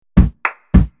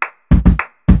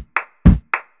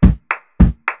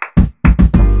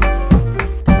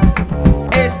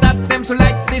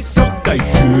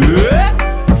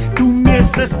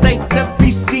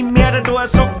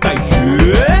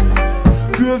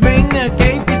ein wenig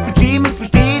Geld, das Budget muss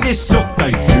verstehen, das sagt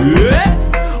euch schön.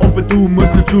 Aber du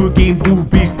musst dazugeben, du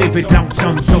bist effektiv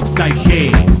langsam, sagt euch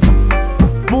schön.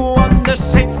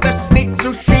 Woanders setzt das nicht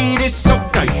so schön, das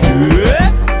sagt euch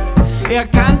schön. Er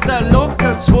kann da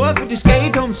locker zwei für das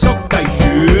Geld und sagt euch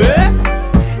schön.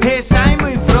 Hey, sei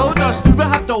mal froh, dass du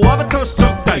überhaupt da Arbeit hast,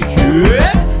 sagt euch schön.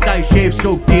 Dein Chef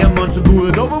sagt, der Mann so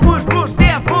gut, aber wurscht, was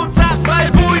der von sagt, weil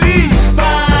wo ich ist.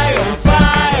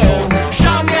 Feieromd,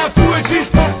 schau mir auf, du, es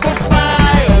ist Feieromd,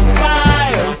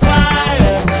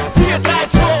 4, 3,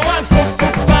 2, 1,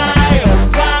 Feieromd,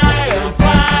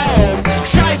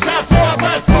 scheiß auf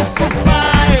Arbeit,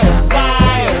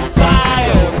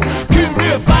 Feieromd, gib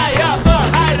mir Feierabend,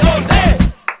 halt und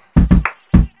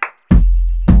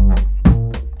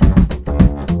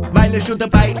weil er schon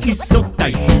dabei ist, sagt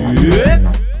euch schön.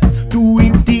 Du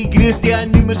integrierst ja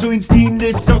nimmer so ins Team,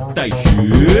 das sagt euch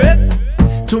schön.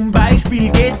 Zum Beispiel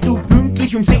gehst du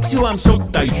pünktlich um 6 Uhr am,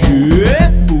 sagt euch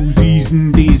schön. Was ist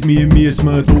denn das, wir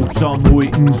müssen doch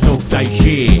zusammenhalten, sagt euch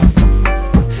schön.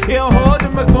 Er hat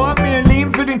immer gemacht, wir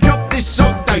leben für den Job, das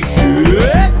sagt euch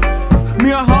schön.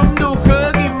 Wir haben doch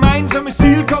ein gemeinsames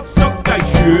Ziel gehabt, sagt euch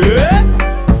schön.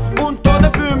 Und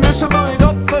dafür müssen wir ein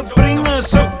Opfer bringen,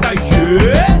 sagt euch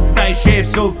schön. Dein Chef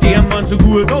sagt, der Mann so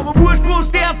gut, aber wurscht, was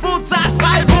der von sagt,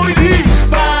 weil wo ich ist.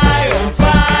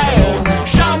 Feieromd,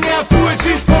 schau mir auf, du, es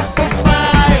ist Feieromd,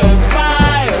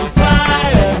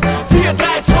 4, 3,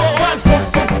 2, 1,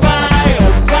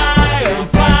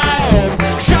 Feieromd,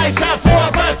 scheiß auf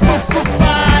Arbeit,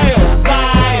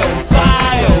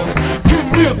 Feieromd, gib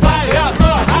mir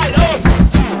Feierabend, halt und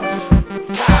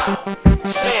Tau,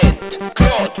 sind,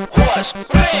 Grot, Horst,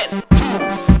 Brenn,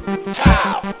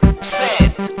 Tau,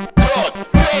 sind, Grot,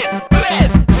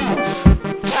 Brenn,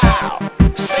 Tau,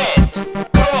 sind,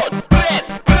 Grot, Brenn,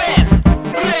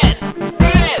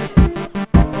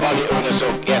 weil ich ohne so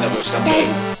gerne wusste.